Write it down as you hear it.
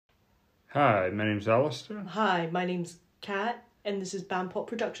Hi, my name's Alistair. Hi, my name's Kat, and this is Bandpop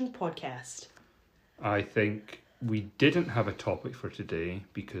Productions podcast. I think we didn't have a topic for today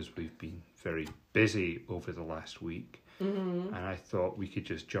because we've been very busy over the last week. And I thought we could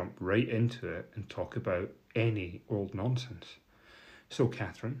just jump right into it and talk about any old nonsense. So,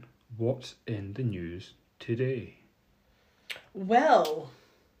 Catherine, what's in the news today? Well,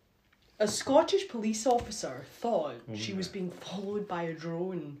 a Scottish police officer thought she was being followed by a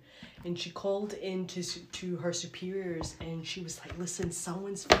drone, and she called in to her superiors, and she was like, listen,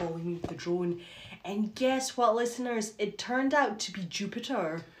 someone's following me with the drone. And guess what, listeners? It turned out to be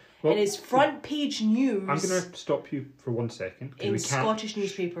Jupiter. Well, and it's front page news. I'm going to stop you for 1 second. In Scottish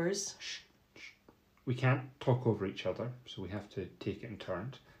newspapers. We can't talk over each other, so we have to take it in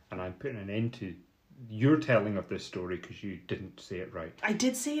turns. And I'm putting an end to your telling of this story because you didn't say it right. I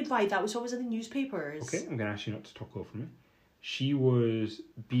did say it right. That was what was in the newspapers. Okay, I'm going to ask you not to talk over me. She was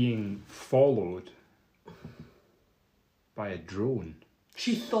being followed by a drone.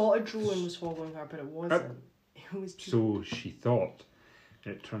 She thought a drone was following her, but it wasn't. It was Jupiter. So she thought,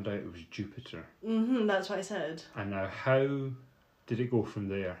 and it turned out it was Jupiter. That's what I said. And now how did it go from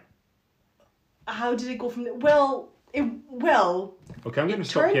there? How did it go from there? Well, Okay, I'm going to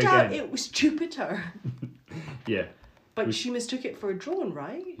stop you turned again. out it was Jupiter. Yeah. But she mistook it for a drone,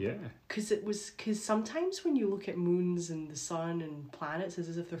 right? Yeah. Because sometimes when you look at moons and the sun and planets, it's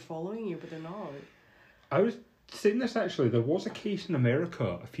as if they're following you, but they're not. I was saying this actually. There was a case in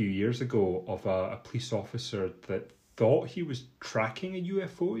America a few years ago of a police officer that thought he was tracking a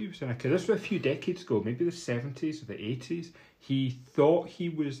UFO. He was in this was a few decades ago, maybe the 70s or the 80s. He thought he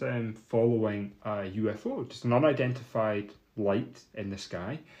was following a UFO, just an unidentified light in the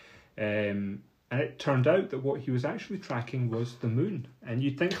sky. And it turned out that what he was actually tracking was the moon. And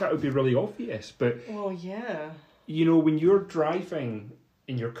you'd think that would be really obvious, but... Oh, yeah. You know, when you're driving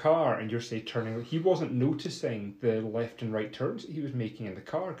in your car and you're, say, turning... He wasn't noticing the left and right turns that he was making in the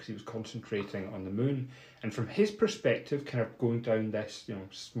car because he was concentrating on the moon. And from his perspective, kind of going down this,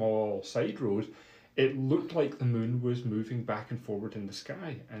 small side road, it looked like the moon was moving back and forward in the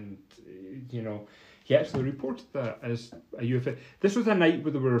sky. And, he actually reported that as a UFO. This was a night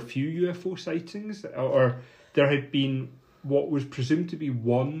where there were a few UFO sightings, or there had been what was presumed to be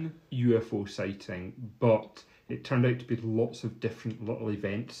one UFO sighting, but it turned out to be lots of different little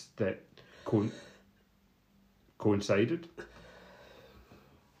events that coincided.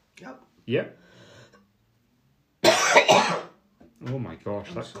 Yep. Oh my gosh,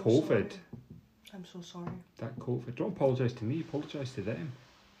 I'm that so COVID. sorry. I'm so sorry. That COVID. Don't apologise to me, apologise to them.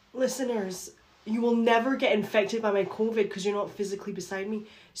 Listeners, you will never get infected by my COVID because you're not physically beside me.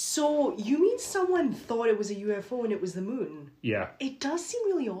 So, you mean someone thought it was a UFO and it was the moon? Yeah. It does seem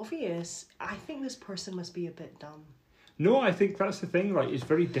really obvious. I think this person must be a bit dumb. No, I think that's the thing. Like, it's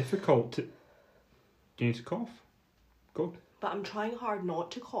very difficult to... Do you need to cough? Go. But I'm trying hard not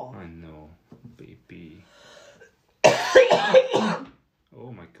to cough. I know, baby.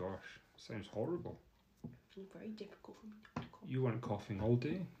 Oh my gosh, sounds horrible. It's very difficult for me to cough. You weren't coughing all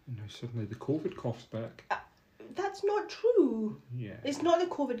day, and now suddenly the COVID cough's back. That's not true. Yeah. It's not the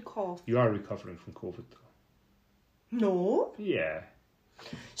COVID cough. You are recovering from COVID, though. No. Yeah.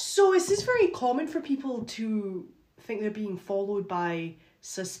 So is this very common for people to think they're being followed by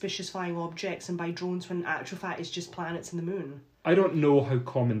suspicious flying objects and by drones when in actual fact it's just planets and the moon? I don't know how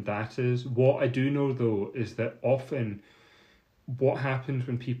common that is. What I do know, though, is that often what happens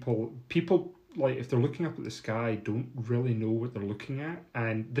when people like, if they're looking up at the sky, don't really know what they're looking at.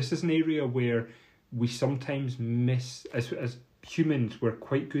 And this is an area where we sometimes as humans, we're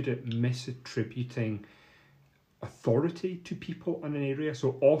quite good at misattributing authority to people in an area.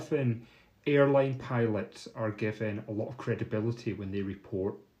 So often airline pilots are given a lot of credibility when they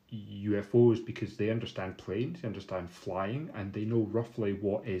report UFOs because they understand planes, they understand flying, and they know roughly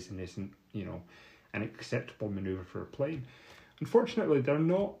what is and isn't, an acceptable maneuver for a plane. Unfortunately, they're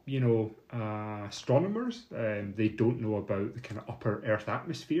not, astronomers. They don't know about the kind of upper Earth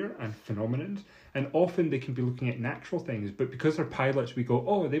atmosphere and phenomenons. And often they can be looking at natural things. But because they're pilots, we go,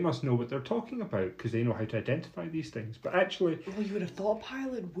 oh, they must know what they're talking about because they know how to identify these things. But actually... Well, you would have thought a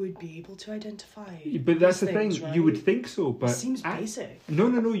pilot would be able to identify But that's the things, thing. right? You would think so. But it seems basic. No.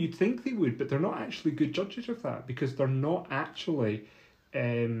 You'd think they would. But they're not actually good judges of that because they're not actually...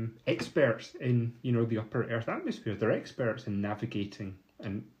 experts in the upper Earth atmosphere. They're experts in navigating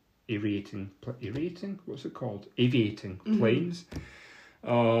and aviating planes.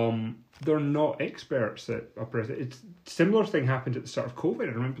 They're not experts at upper Earth. It's similar thing happened at the start of COVID.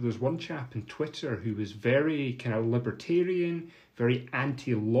 I remember there's one chap on Twitter who was very kind of libertarian, very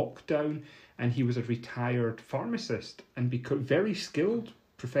anti-lockdown, and he was a retired pharmacist and very skilled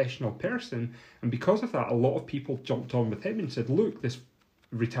professional person, and because of that, a lot of people jumped on with him and said, "Look, this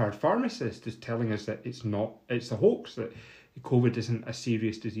retired pharmacist is telling us that it's a hoax, that COVID isn't a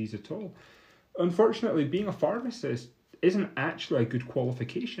serious disease at all." Unfortunately, being a pharmacist isn't actually a good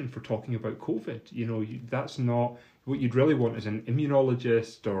qualification for talking about COVID. You know, that's not what you'd really want is an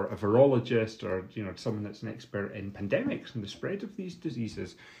immunologist or a virologist or, you know, someone that's an expert in pandemics and the spread of these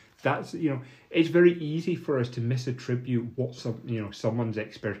diseases. That's, you know, it's very easy for us to misattribute what someone's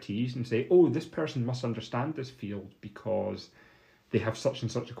expertise and say, oh, this person must understand this field because they have such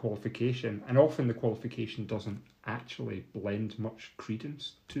and such a qualification. And often the qualification doesn't actually lend much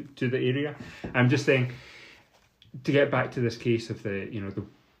credence to the area. I'm just saying, to get back to this case of the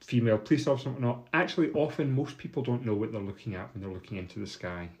female police officer and whatnot, actually often most people don't know what they're looking at when they're looking into the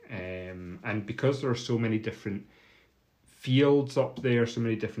sky. And because there are so many different fields up there, so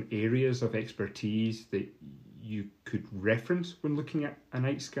many different areas of expertise that you could reference when looking at a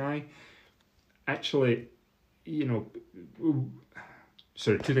night sky, actually,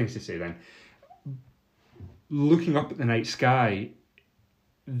 sorry, two things to say then. Looking up at the night sky,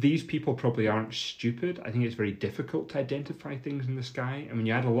 these people probably aren't stupid. I think it's very difficult to identify things in the sky. And when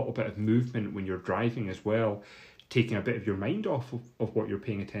you add a little bit of movement when you're driving as well, taking a bit of your mind off of what you're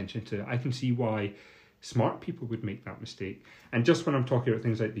paying attention to, I can see why smart people would make that mistake. And just when I'm talking about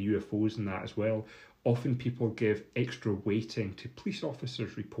things like the UFOs and that as well, often people give extra weighting to police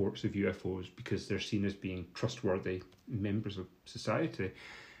officers' reports of UFOs because they're seen as being trustworthy members of society.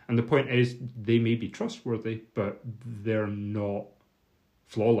 And the point is, they may be trustworthy, but they're not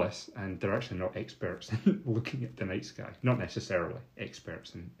flawless, and they're actually not experts in looking at the night sky. Not necessarily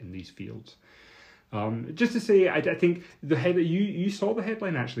experts in these fields. Just to say, I think the head you saw the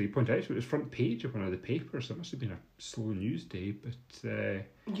headline actually. You pointed out it was front page of one of the papers. It must have been a slow news day, but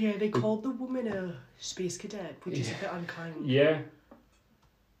yeah, they called the woman a space cadet, which is a bit unkind. Yeah.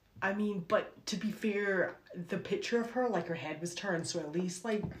 I mean, but to be fair, the picture of her, like, her head was turned, so at least,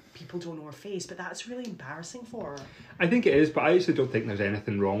 like, people don't know her face, but that's really embarrassing for her. I think it is, but I actually don't think there's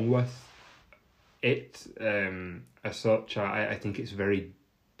anything wrong with it as such. I think it's very...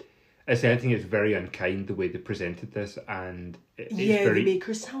 I think it's very unkind the way they presented this, and they make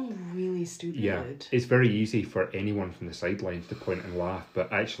her sound really stupid. Yeah, it's very easy for anyone from the sidelines to point and laugh,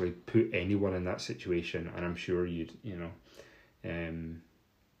 but actually put anyone in that situation, and I'm sure you'd,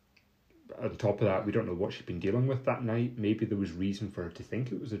 on top of that, we don't know what she'd been dealing with that night. Maybe there was reason for her to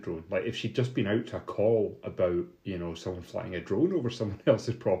think it was a drone. Like, if she'd just been out to a call about, someone flying a drone over someone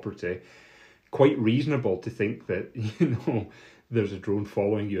else's property, quite reasonable to think that, there's a drone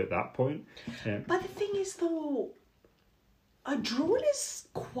following you at that point. But the thing is, though, a drone is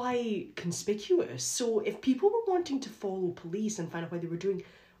quite conspicuous. So if people were wanting to follow police and find out what they were doing,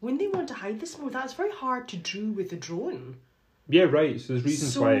 wouldn't they want to hide this more? That's very hard to do with a drone. Yeah, right. So there's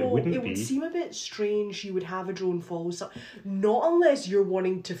reasons why it wouldn't be. It would seem a bit strange you would have a drone follow some... Not unless you're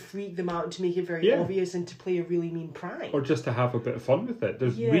wanting to freak them out, to make it very obvious and to play a really mean prank. Or just to have a bit of fun with it.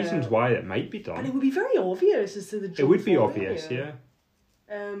 There's reasons why it might be done. And it would be very obvious as to the drone. It would be obvious, yeah.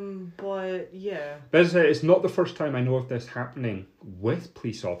 But yeah. But as I say, it's not the first time I know of this happening with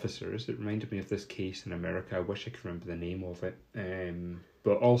police officers. It reminded me of this case in America. I wish I could remember the name of it.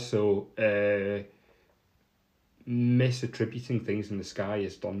 But also... misattributing things in the sky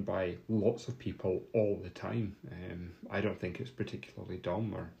is done by lots of people all the time. I don't think it's particularly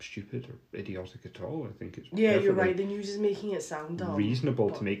dumb or stupid or idiotic at all. I think it's you're right. The news is making it sound dumb. Reasonable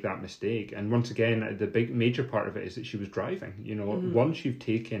to make that mistake. And once again, the big major part of it is that she was driving. Once you've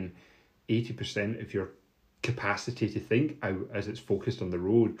taken 80% of your capacity to think out as it's focused on the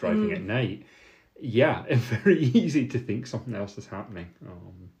road driving at night, it's very easy to think something else is happening.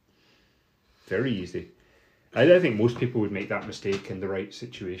 Very easy. I think most people would make that mistake in the right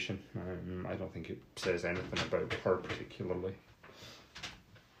situation. I don't think it says anything about her particularly.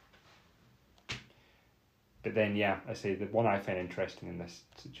 But then, I say the one I find interesting in this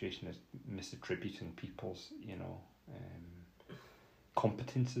situation is misattributing people's,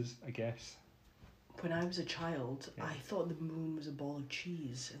 competences, I guess. When I was a child, I thought the moon was a ball of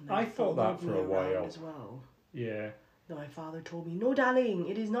cheese. And I thought that for a while as well. Yeah. No, my father told me, "No, darling,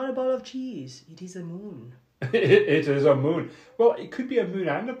 it is not a ball of cheese. It is a moon." It is a moon. Well, it could be a moon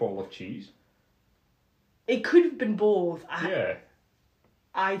and a ball of cheese. It could have been both.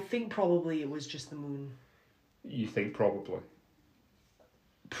 I think probably it was just the moon. You think probably?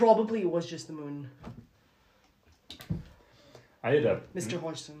 Probably it was just the moon. I had a... Mr.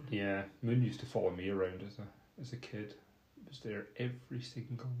 Hodgson. Yeah, moon used to follow me around as a kid. It was there every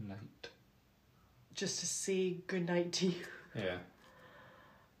single night. Just to say goodnight to you. Yeah.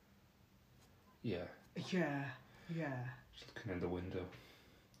 Yeah. Yeah. Just looking in the window.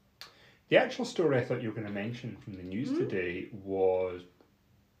 The actual story I thought you were going to mention from the news today was...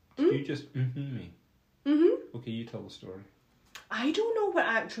 Did you just me? Mm-hmm. Okay, you tell the story. I don't know what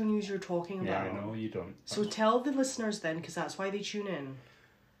actual news you're talking about. Yeah, I know, you don't. So tell the listeners then, because that's why they tune in.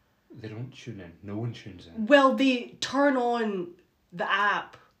 They don't tune in. No one tunes in. Well, they turn on the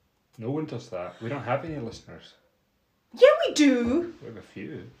app. No one does that. We don't have any listeners. Yeah, we do. We have a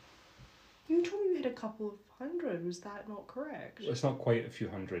few. You told me we had a couple of hundred. Was that not correct? It's not quite a few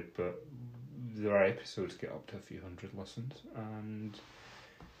hundred, but our episodes get up to a few hundred listens, and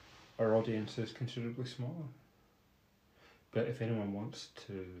our audience is considerably smaller. But if anyone wants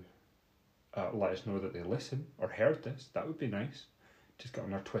to let us know that they listen or heard this, that would be nice. Just get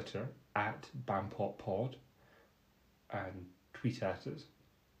on our Twitter at BampotPod and tweet at us.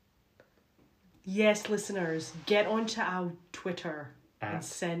 Yes, listeners, get onto our Twitter and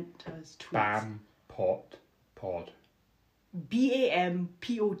send us tweets. BampotPod.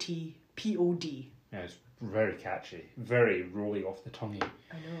 BAMPOTPOD. Yeah, it's very catchy, very rolly off the tongue.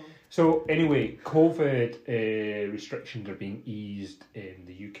 I know. So anyway, COVID restrictions are being eased in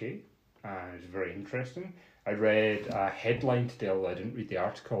the UK. It's very interesting. I read a headline today, although I didn't read the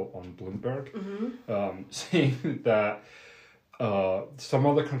article on Bloomberg, saying that some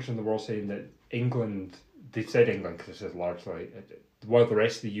other countries in the world saying that England, they said England because this is largely, while the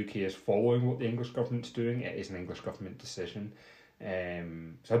rest of the UK is following what the English government's doing, it is an English government decision.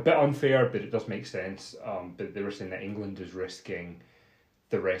 So a bit unfair, but it does make sense. But they were saying that England is risking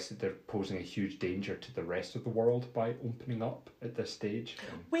they're posing a huge danger to the rest of the world by opening up at this stage.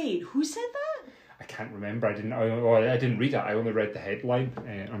 Wait, who said that? I can't remember. I didn't read it. I only read the headline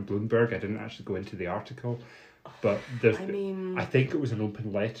on Bloomberg. I didn't actually go into the article. But I think it was an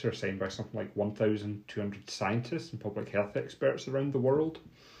open letter signed by something like 1,200 scientists and public health experts around the world.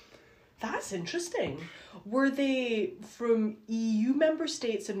 That's interesting. Were they from EU member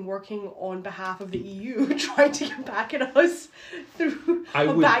states and working on behalf of the EU, trying to get back at us through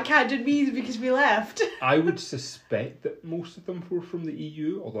backhanded means because we left? I would suspect that most of them were from the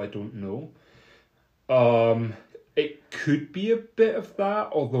EU, although I don't know. It could be a bit of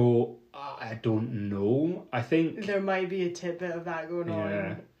that, although I don't know. I think there might be a tidbit of that going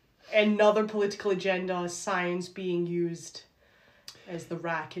on. Another political agenda, science being used as the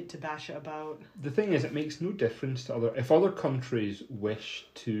racket to bash it about. The thing is, it makes no difference to if other countries wish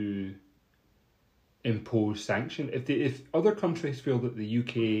to impose sanction. If other countries feel that the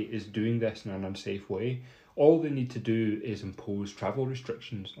UK is doing this in an unsafe way, all they need to do is impose travel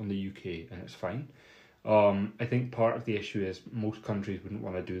restrictions on the UK, and it's fine. I think part of the issue is most countries wouldn't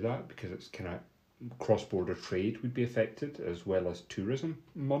want to do that because it's kind of cross-border trade would be affected, as well as tourism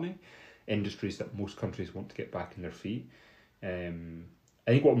money, industries that most countries want to get back on their feet. I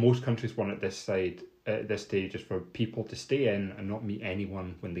think what most countries want at this stage is for people to stay in and not meet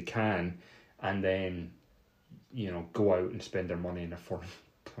anyone when they can, and then, go out and spend their money in a foreign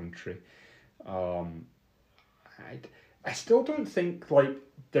country. I still don't think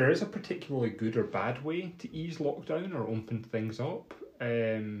there is a particularly good or bad way to ease lockdown or open things up.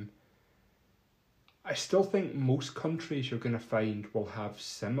 I still think most countries you're going to find will have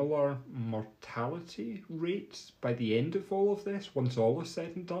similar mortality rates by the end of all of this, once all is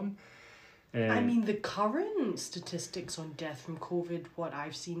said and done. The current statistics on death from COVID, what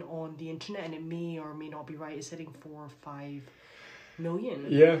I've seen on the internet, and it may or may not be right, is hitting 4 or 5 million.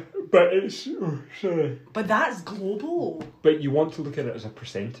 Yeah, but it's... Oh, sorry. But that's global. But you want to look at it as a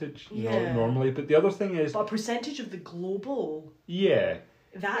percentage, normally. But the other thing is... But a percentage of the global... Yeah.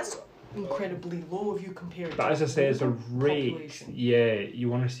 That's incredibly low if you compare it but to as I say, as a rate, population. You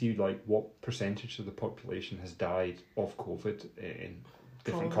want to see what percentage of the population has died of COVID in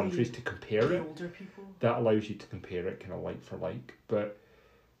different countries to compare it. Older people. That allows you to compare it kind of like for like. But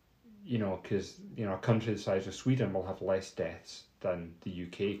because a country the size of Sweden will have less deaths than the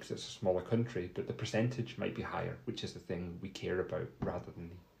UK because it's a smaller country, but the percentage might be higher, which is the thing we care about rather than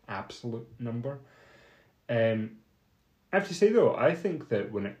the absolute number. I have to say though, I think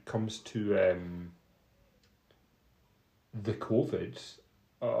that when it comes to the COVID,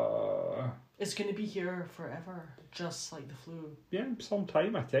 it's going to be here forever, just like the flu. Yeah,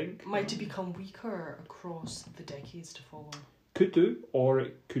 sometime I think. Might it become weaker across the decades to follow? Could do, or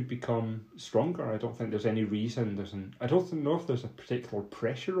it could become stronger. I don't think there's any reason. I don't know if there's a particular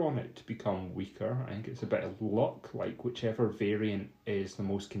pressure on it to become weaker. I think it's a bit of luck. Like whichever variant is the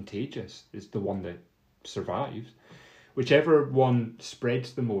most contagious is the one that survives. Whichever one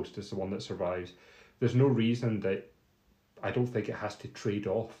spreads the most is the one that survives. There's no reason that I don't think it has to trade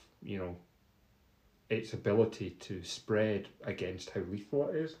off, its ability to spread against how lethal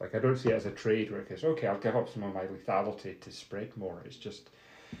it is. I don't see it as a trade where it's okay, I'll give up some of my lethality to spread more. It's just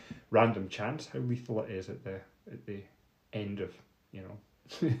random chance how lethal it is at the end of, you know,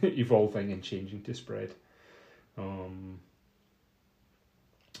 evolving and changing to spread.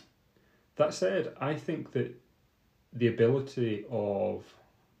 That said, I think that the ability of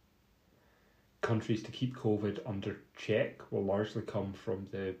countries to keep COVID under check will largely come from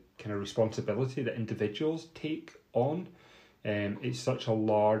the kind of responsibility that individuals take on. It's such a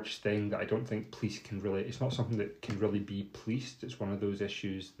large thing that I don't think police can really, it's not something that can really be policed. It's one of those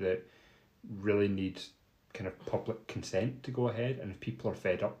issues that really needs kind of public consent to go ahead, and if people are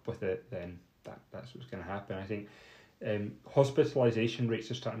fed up with it, then that's what's going to happen. I think hospitalisation rates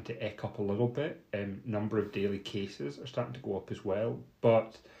are starting to eke up a little bit. Number of daily cases are starting to go up as well,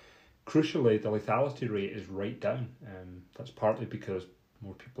 but crucially the lethality rate is right down. That's partly because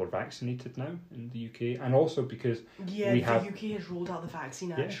more people are vaccinated now in the UK, and also because the UK has rolled out the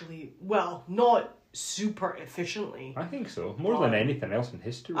vaccine actually, well, not super efficiently. I think so, more than anything else in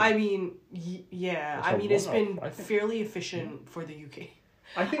history. I mean, it's been fairly efficient for the UK.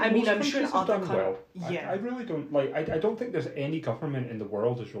 I'm sure other countries well. I really don't I don't think there's any government in the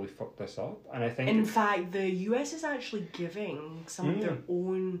world that's really fucked this up, and I think in fact the US is actually giving some of their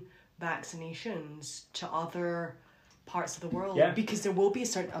own vaccinations to other parts of the world, because there will be a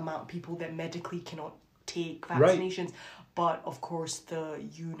certain amount of people that medically cannot take vaccinations. Right. But of course the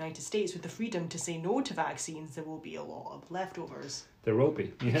United States, with the freedom to say no to vaccines, there will be a lot of leftovers. There will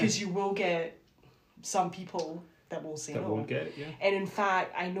be, because you will get some people that will say no. That won't get it, And in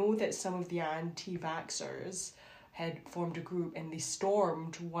fact, I know that some of the anti-vaxxers had formed a group and they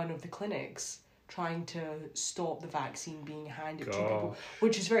stormed one of the clinics trying to stop the vaccine being handed to people,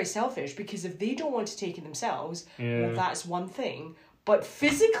 which is very selfish, because if they don't want to take it themselves, well, that's one thing. But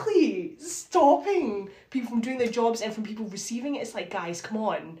physically stopping people from doing their jobs and from people receiving it, it's like, guys, come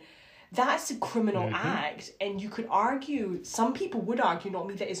on. That's a criminal act, and you could argue, some people would argue, not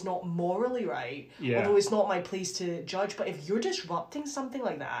me, that it's not morally right, although it's not my place to judge, but if you're disrupting something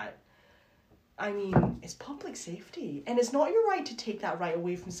like that, I mean, it's public safety, and it's not your right to take that right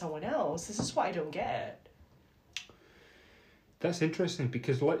away from someone else. This is what I don't get. That's interesting,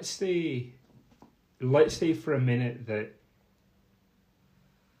 because let's say for a minute that,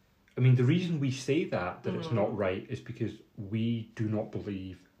 I mean, the reason we say that it's not right is because we do not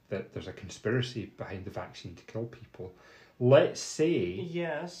believe that there's a conspiracy behind the vaccine to kill people. Let's say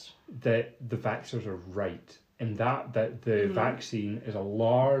that the vaxxers are right, and that the vaccine is a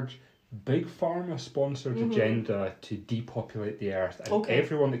large, big pharma sponsored agenda to depopulate the earth, and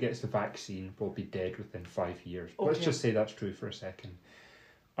everyone that gets the vaccine will be dead within 5 years. Let's just say that's true for a second.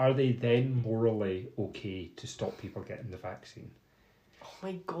 Are they then morally okay to stop people getting the vaccine? Oh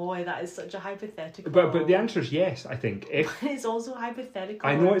my god, that is such a hypothetical. But the answer is yes, I think. But it's also hypothetical.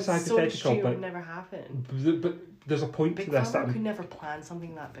 I know it's hypothetical, so but it would never happen. But there's a point to this. Big Pharma could never plan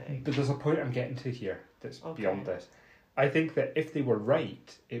something that big. But there's a point I'm getting to here that's beyond this. I think that if they were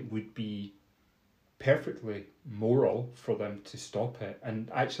right, it would be perfectly moral for them to stop it. And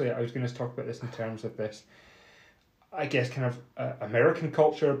actually, I was going to talk about this in terms of this, I guess, kind of American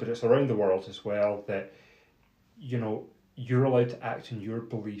culture, but it's around the world as well, that, you know, you're allowed to act in your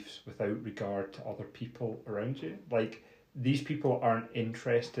beliefs without regard to other people around you. Like, these people aren't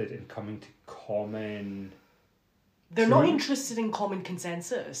interested in coming to common... They're not interested in common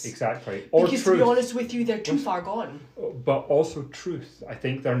consensus. Exactly. Or because truth. To be honest with you, they're too far gone. But also truth. I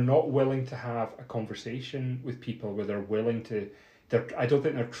think they're not willing to have a conversation with people where they're willing to... I don't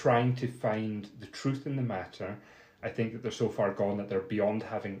think they're trying to find the truth in the matter. I think that they're so far gone that they're beyond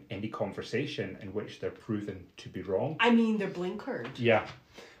having any conversation in which they're proven to be wrong. I mean, they're blinkered. Yeah.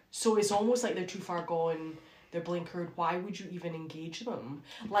 So it's almost like they're too far gone. They're blinkered. Why would you even engage them?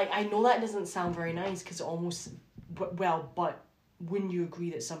 Like, I know that doesn't sound very nice because it almost... Well, but wouldn't you agree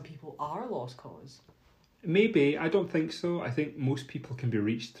that some people are lost cause? Maybe. I don't think so. I think most people can be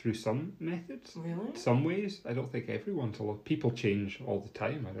reached through some methods. Really? Some ways. I don't think everyone's a lot. People change all the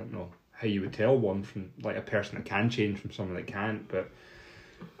time. I don't know how you would tell one from, like, a person that can change from someone that can't, but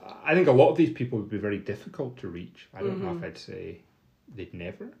I think a lot of these people would be very difficult to reach. I don't know if I'd say they'd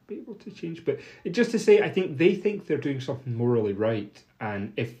never be able to change, but just to say, I think they think they're doing something morally right,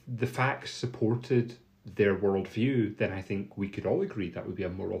 and if the facts supported their worldview, then I think we could all agree that would be a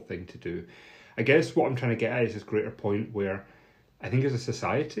moral thing to do. I guess what I'm trying to get at is this greater point where I think as a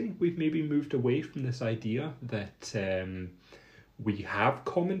society we've maybe moved away from this idea that we have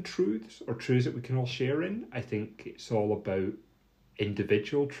common truths or truths that we can all share in. I think it's all about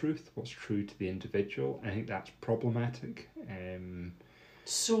individual truth, what's true to the individual. I think that's problematic.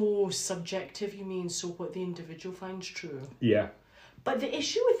 So subjective, you mean? So what the individual finds true? Yeah. But the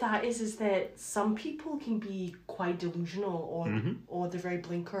issue with that is that some people can be quite delusional or they're very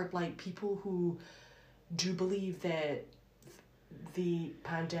blinkered, like people who do believe that the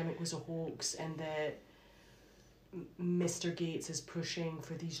pandemic was a hoax and that Mr. Gates is pushing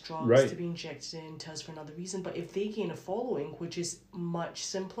for these drugs to be injected into us for another reason. But if they gain a following, which is much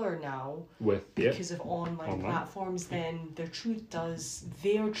simpler now because of online platforms, then their truth,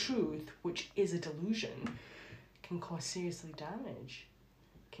 which is a delusion, can cause real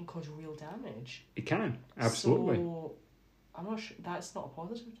damage. It can, absolutely. So I'm not sure, that's not a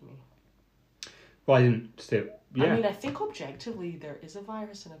positive to me. Well, I didn't say... Yeah. I mean, I think objectively there is a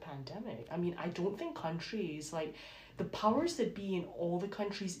virus and a pandemic. I mean, I don't think countries, like, the powers that be in all the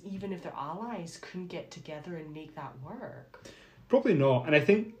countries, even if they're allies, couldn't get together and make that work. Probably not. And I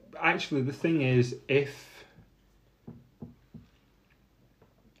think, actually, the thing is,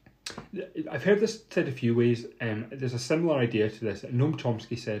 I've heard this said a few ways. There's a similar idea to this. Noam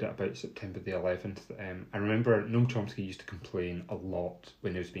Chomsky said it about September the 11th. I remember Noam Chomsky used to complain a lot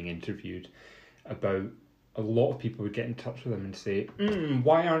when he was being interviewed about a lot of people would get in touch with him and say,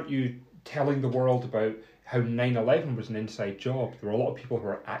 why aren't you telling the world about how 9/11 was an inside job? There were a lot of people who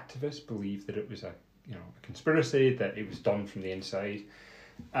are activists, believe that it was a conspiracy, that it was done from the inside.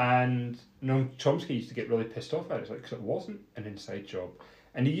 And Noam Chomsky used to get really pissed off at it. It's like, because it wasn't an inside job.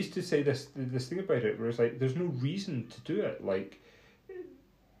 And he used to say this thing about it where it's like, there's no reason to do it. Like,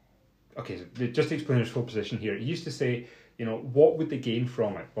 okay, so just to explain his full position here, he used to say, what would they gain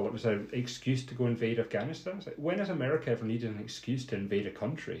from it? Well, it was an excuse to go invade Afghanistan. It's like, when has America ever needed an excuse to invade a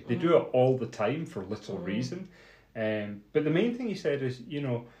country? They do it all the time for little reason. But the main thing he said is,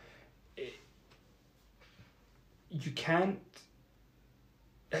 you can't,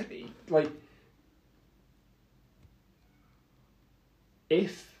 like,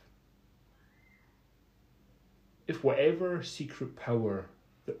 if whatever secret power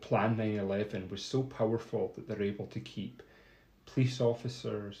that planned 9/11 was so powerful that they're able to keep police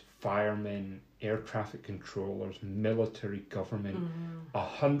officers, firemen, air traffic controllers, military, government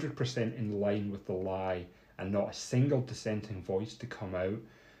 100% in line with the lie and not a single dissenting voice to come out,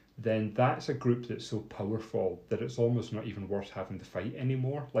 then that's a group that's so powerful that it's almost not even worth having to fight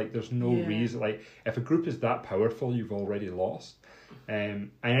anymore. Like, there's no reason. Like, if a group is that powerful, you've already lost.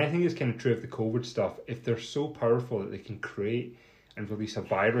 And I think it's kind of true of the COVID stuff. If they're so powerful that they can create and release a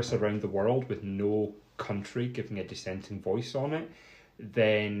virus around the world with no country giving a dissenting voice on it,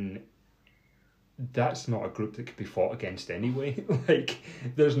 then that's not a group that could be fought against anyway. Like,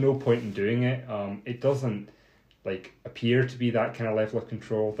 there's no point in doing it. It doesn't appear to be that kind of level of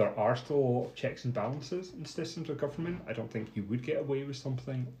control. There are still a lot of checks and balances in systems of government. I don't think you would get away with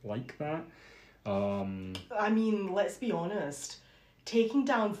something like that. I mean, let's be honest. Taking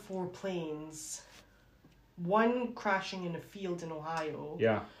down 4 planes, one crashing in a field in Ohio,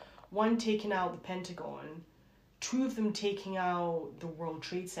 one taking out the Pentagon, 2 of them taking out the World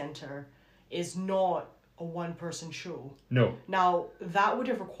Trade Center, is not a one-person show. No. Now, that would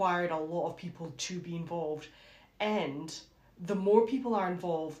have required a lot of people to be involved, and the more people are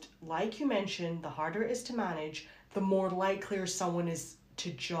involved, like you mentioned, the harder it is to manage, the more likely someone is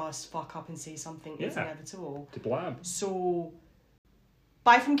to just fuck up and say something is inevitable. To blab. So,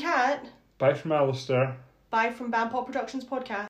 bye from Kat. Bye from Alistair. Bye from Band Pop Productions Podcast.